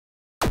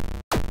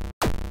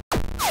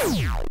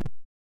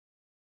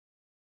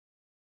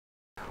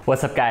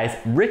What's up guys,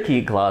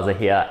 Ricky Glazer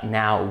here.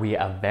 Now we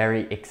are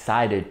very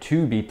excited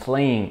to be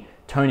playing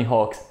Tony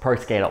Hawk's Pro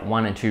Skater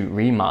 1 and 2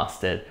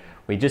 Remastered.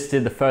 We just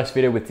did the first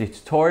video with the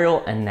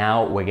tutorial and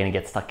now we're gonna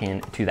get stuck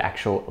into the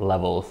actual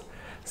levels.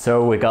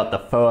 So we got the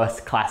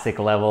first classic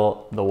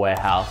level, the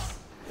warehouse,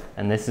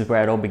 and this is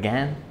where it all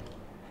began.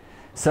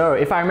 So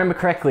if I remember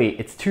correctly,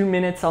 it's 2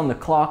 minutes on the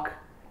clock.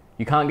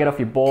 You can't get off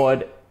your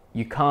board,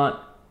 you can't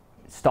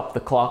stop the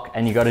clock,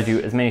 and you gotta do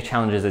as many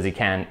challenges as you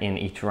can in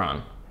each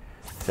run.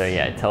 So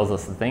yeah, it tells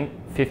us the thing,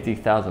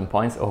 50,000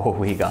 points. Oh,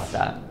 we got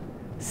that.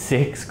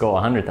 6 score,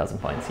 100,000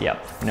 points.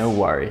 Yep, no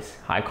worries.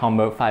 High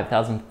combo,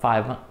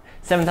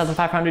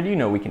 7,500, you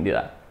know we can do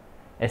that.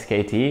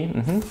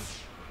 SKT,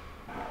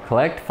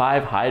 Collect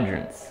 5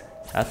 hydrants.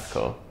 That's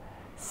cool.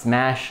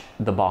 Smash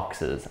the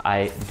boxes.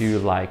 I do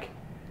like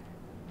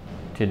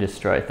to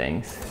destroy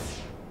things.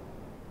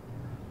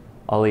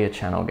 Ollie a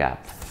channel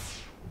gap.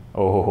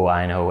 Oh,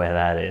 I know where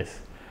that is.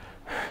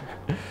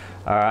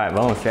 All right,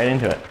 well, straight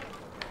into it.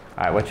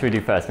 All right, what should we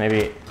do first?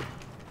 Maybe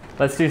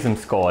let's do some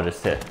score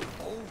just to,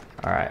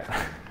 all right.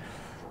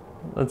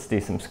 Let's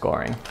do some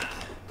scoring.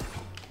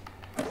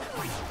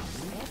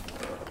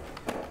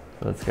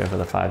 So let's go for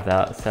the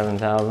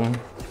 7,000.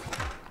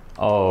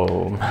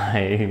 Oh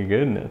my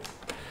goodness.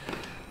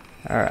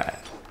 All right.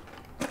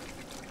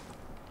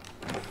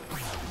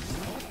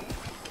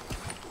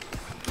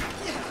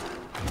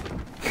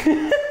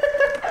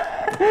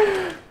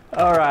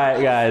 All right,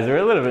 guys, we're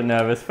a little bit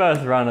nervous.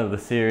 First run of the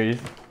series.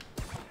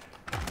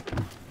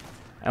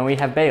 And we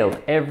have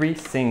bailed every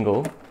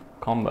single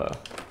combo.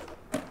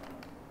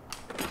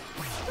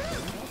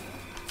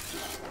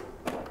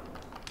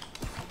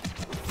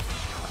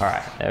 All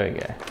right, there we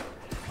go.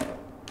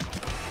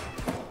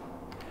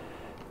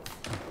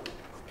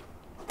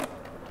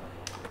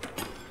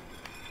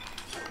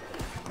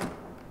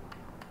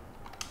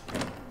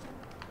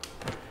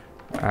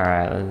 All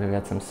right, we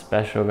got some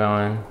special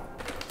going.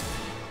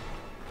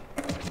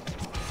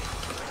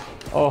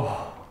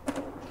 Oh.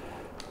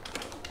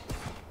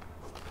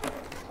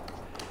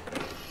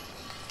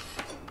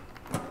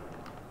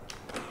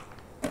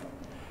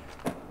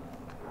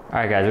 All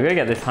right, guys, we're gonna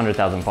get this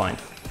 100,000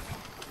 points.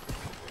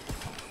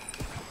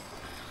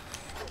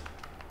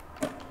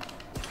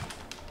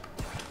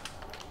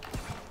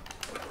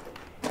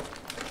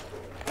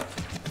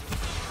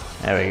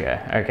 There we go,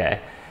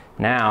 okay.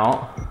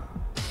 Now,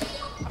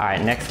 all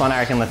right, next one, I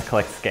reckon let's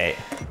collect skate.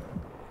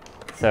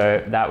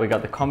 So that we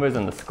got the combos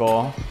and the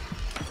score.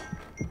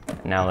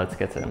 Now let's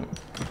get to them.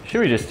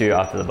 Should we just do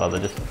after the buzzer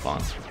just for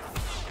fun?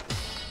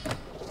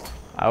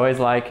 I always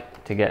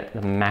like to get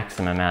the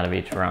maximum out of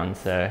each run,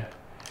 so.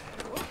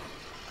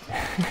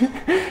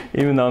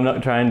 Even though I'm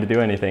not trying to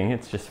do anything,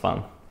 it's just fun.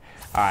 All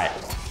right,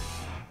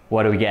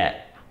 what do we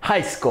get?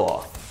 High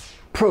score,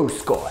 pro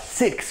score,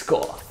 6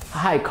 score,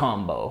 high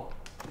combo.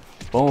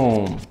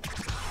 Boom,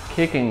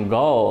 kicking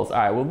goals. All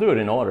right, we'll do it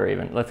in order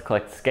even. Let's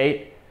collect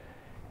skate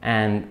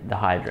and the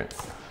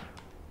hydrants.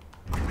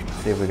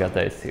 See if we got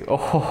those two.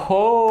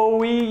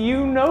 Oh,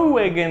 you know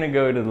we're gonna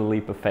go to the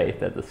leap of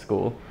faith at the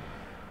school.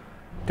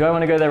 Do I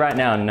wanna go there right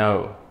now?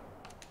 No.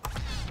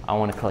 I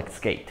wanna collect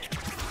skate.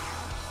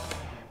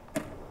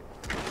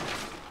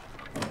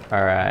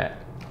 All right,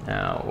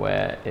 now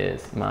where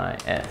is my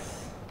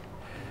S?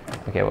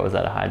 Okay, what was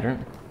that, a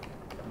hydrant?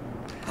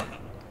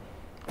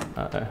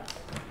 Uh-oh.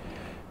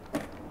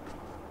 All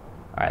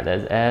right,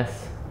 there's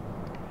S.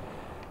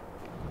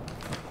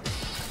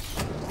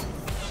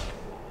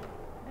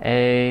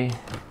 A,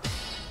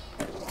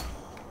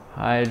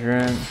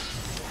 hydrant,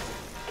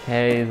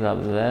 K is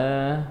up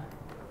there.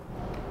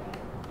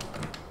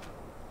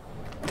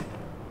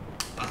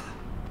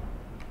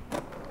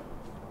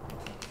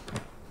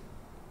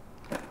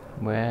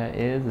 Where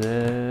is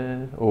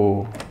it?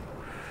 Oh. All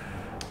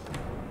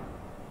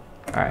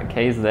right,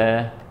 K's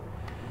there.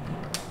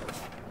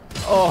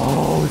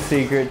 Oh,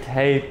 secret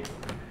tape.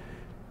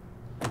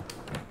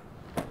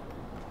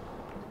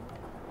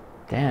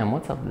 Damn,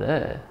 what's up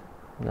there?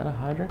 Is that a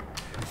hydrant?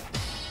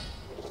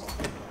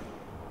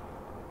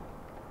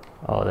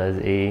 Oh, there's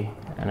E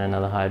and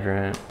another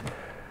hydrant.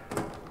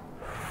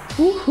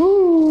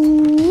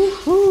 Woohoo!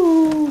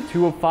 Woohoo!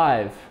 2 of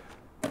 5.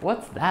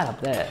 What's that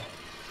up there?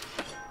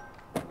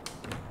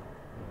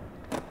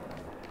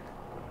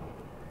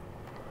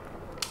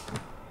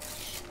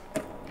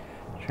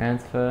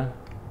 Transfer.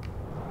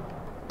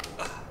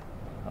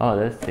 Oh,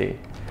 there's T.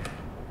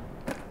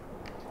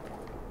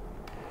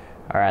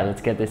 All right,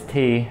 let's get this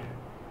T.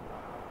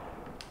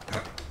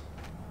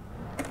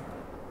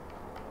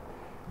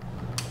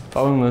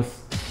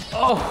 Boneless.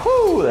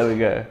 Oh, there we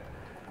go.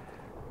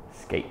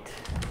 Skate.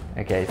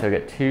 Okay, so I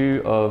got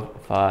 2 of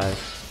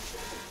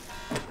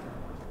 5.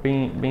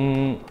 Bing,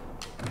 bing.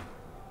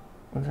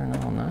 Was there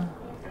another one there?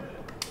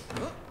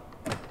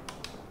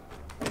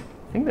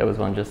 I think there was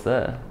one just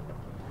there.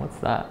 What's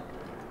that?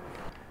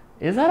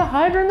 Is that a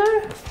hydrant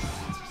there?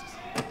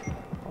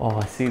 Oh,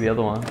 I see the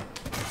other one.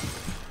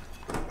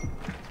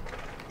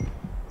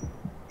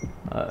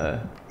 Uh-oh.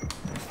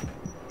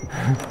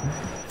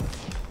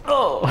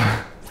 Oh!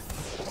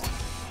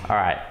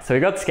 Alright, so we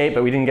got skate,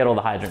 but we didn't get all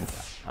the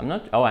hydrants.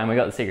 Oh, and we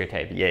got the secret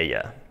tape.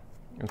 Yeah.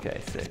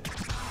 Okay, sick.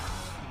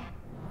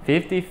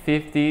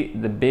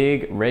 50-50, the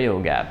big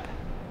rail gap.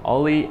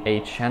 Ollie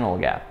a channel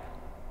gap.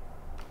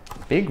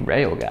 Big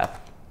rail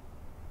gap.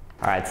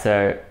 Alright,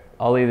 so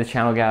ollie the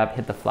channel gap,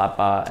 hit the flat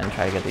bar, and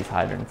try to get these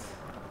hydrants.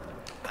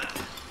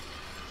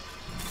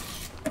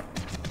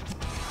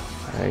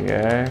 There you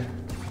go.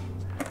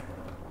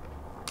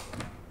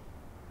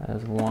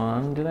 There's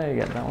one. Did I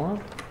get that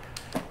one?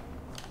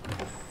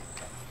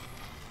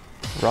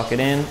 Rock it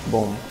in.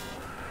 Boom.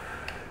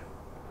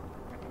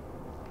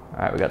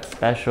 Alright, we got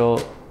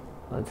special.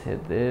 Let's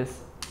hit this.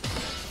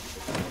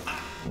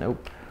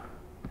 Nope.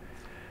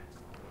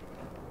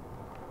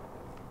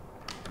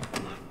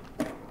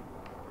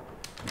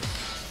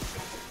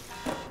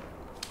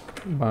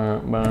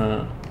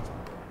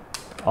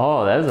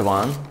 Oh, there's the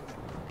one.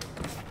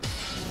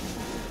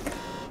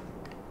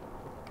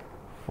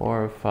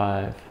 4 or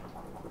 5.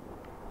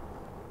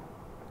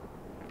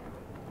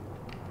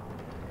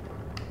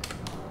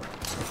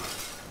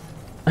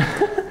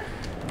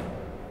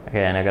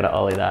 Okay, and I gotta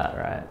ollie that,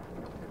 right?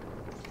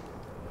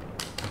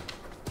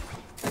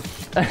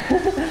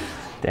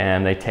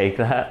 Damn, they take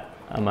that.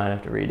 I might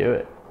have to redo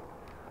it.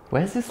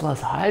 Where's this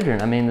last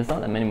hydrant? I mean, there's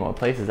not that many more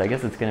places. I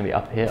guess it's gonna be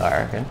up here,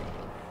 I reckon.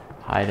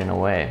 Hiding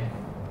away.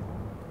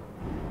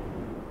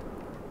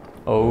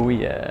 Oh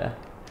yeah.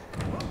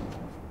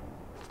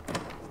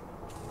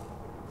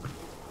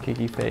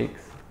 Kicky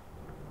fakes.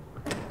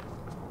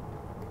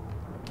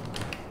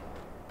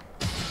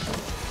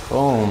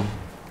 Boom.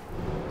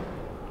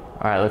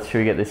 Alright, let's try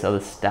to get this other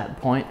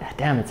stat point.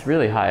 Damn, it's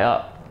really high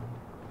up.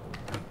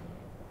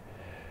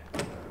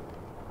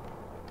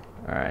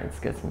 Alright, let's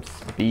get some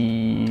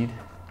speed.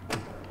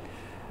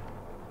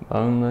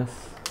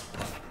 Boneless.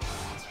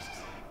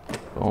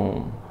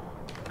 Boom.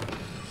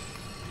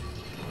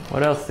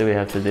 What else do we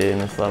have to do in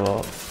this level?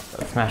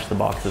 Let's smash the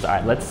boxes.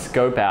 Alright, let's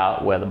scope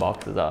out where the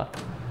boxes are.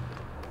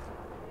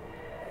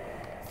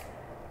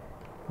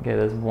 Okay,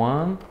 there's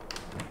one.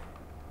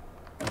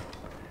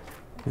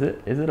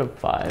 Is it a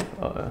 5?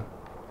 Uh-oh.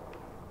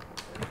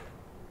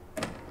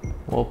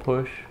 Wall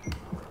push.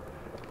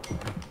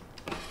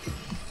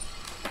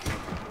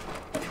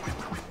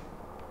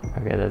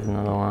 Okay, there's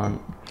another one.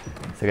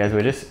 So guys,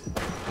 we're just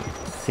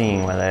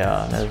seeing where they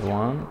are. There's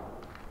one.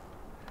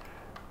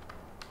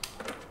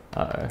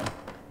 Uh-oh.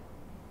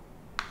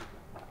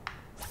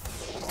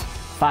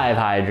 5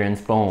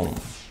 hydrants, boom.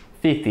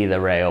 50 the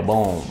rail,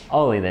 boom.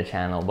 Ollie the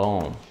channel,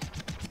 boom.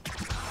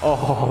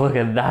 Oh, look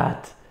at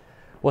that.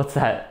 What's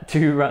that?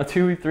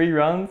 2, 3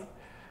 runs?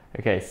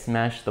 Okay,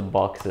 smash the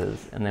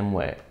boxes, and then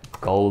we're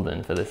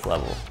golden for this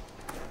level.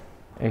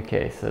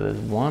 Okay, so there's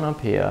one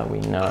up here, we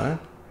know.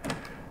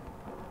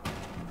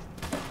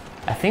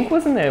 I think,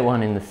 wasn't there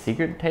one in the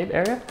secret tape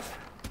area?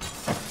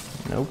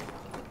 Nope.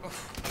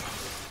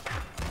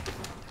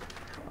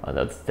 Oh,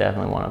 that's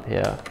definitely one up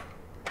here.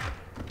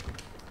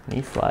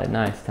 Knee slide,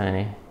 nice,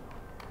 Tony.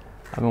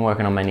 I've been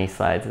working on my knee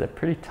slides, they're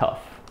pretty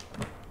tough.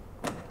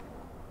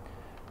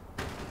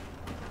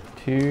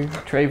 2,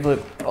 tray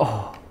flip,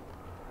 oh.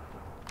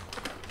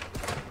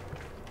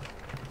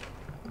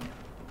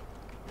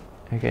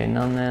 Okay,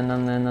 none there,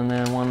 none there, none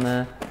there, one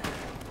there.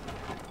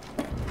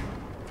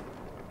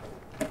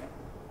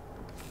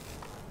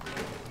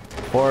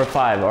 Four or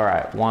 5, all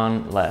right,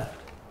 1 left.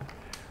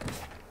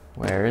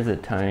 Where is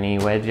it, Tony?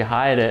 Where'd you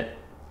hide it?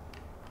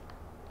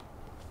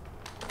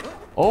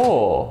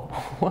 Oh,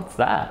 what's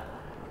that?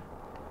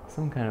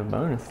 Some kind of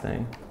bonus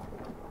thing.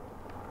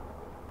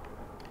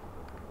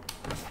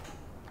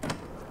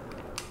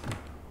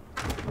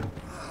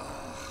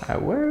 All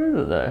right, where is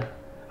it though?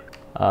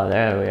 Oh,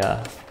 there we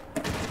are.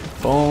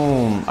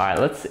 Boom. All right,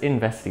 let's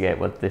investigate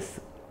what this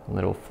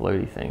little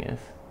floaty thing is.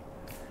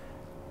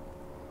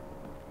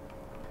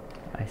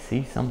 I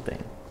see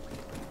something.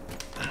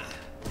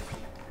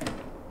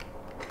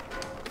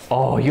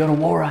 Oh, you got a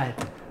wall ride.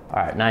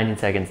 All right, 19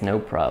 seconds, no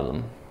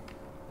problem.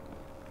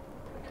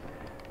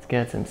 Let's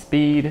get some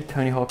speed.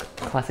 Tony Hawk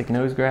classic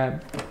nose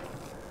grab.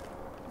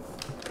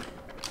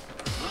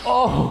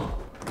 Oh,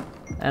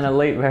 and a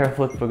late barrel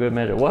flip for good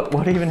measure.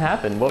 What even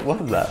happened? What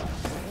was that?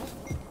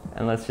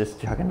 And let's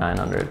just chuck a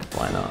 900.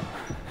 Why not?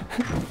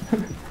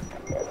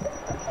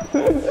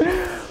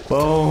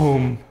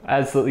 Boom!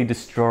 Absolutely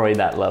destroyed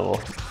that level.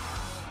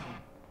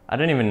 I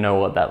don't even know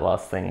what that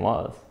last thing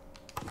was.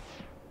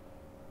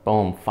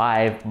 Boom,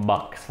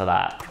 $5 for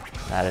that.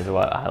 That is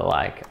what I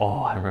like. Oh,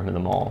 I remember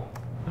them all.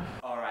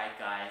 Alright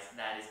guys,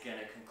 that is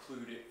gonna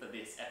conclude it for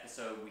this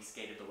episode. We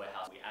skated the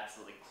warehouse. We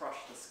absolutely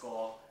crushed the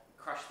score,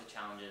 crushed the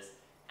challenges,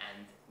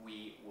 and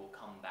we will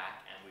come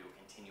back and we will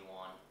continue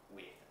on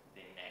with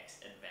the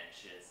next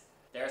adventures.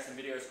 There are some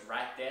videos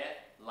right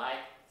there.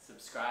 Like,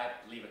 subscribe,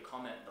 leave a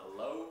comment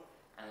below,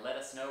 and let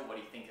us know what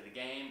do you think of the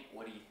game,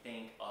 what do you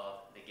think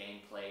of the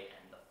gameplay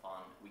and the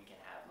fun we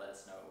can have. Let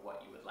us know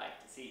what you would like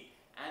to see.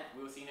 And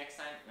we will see you next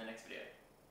time in the next video.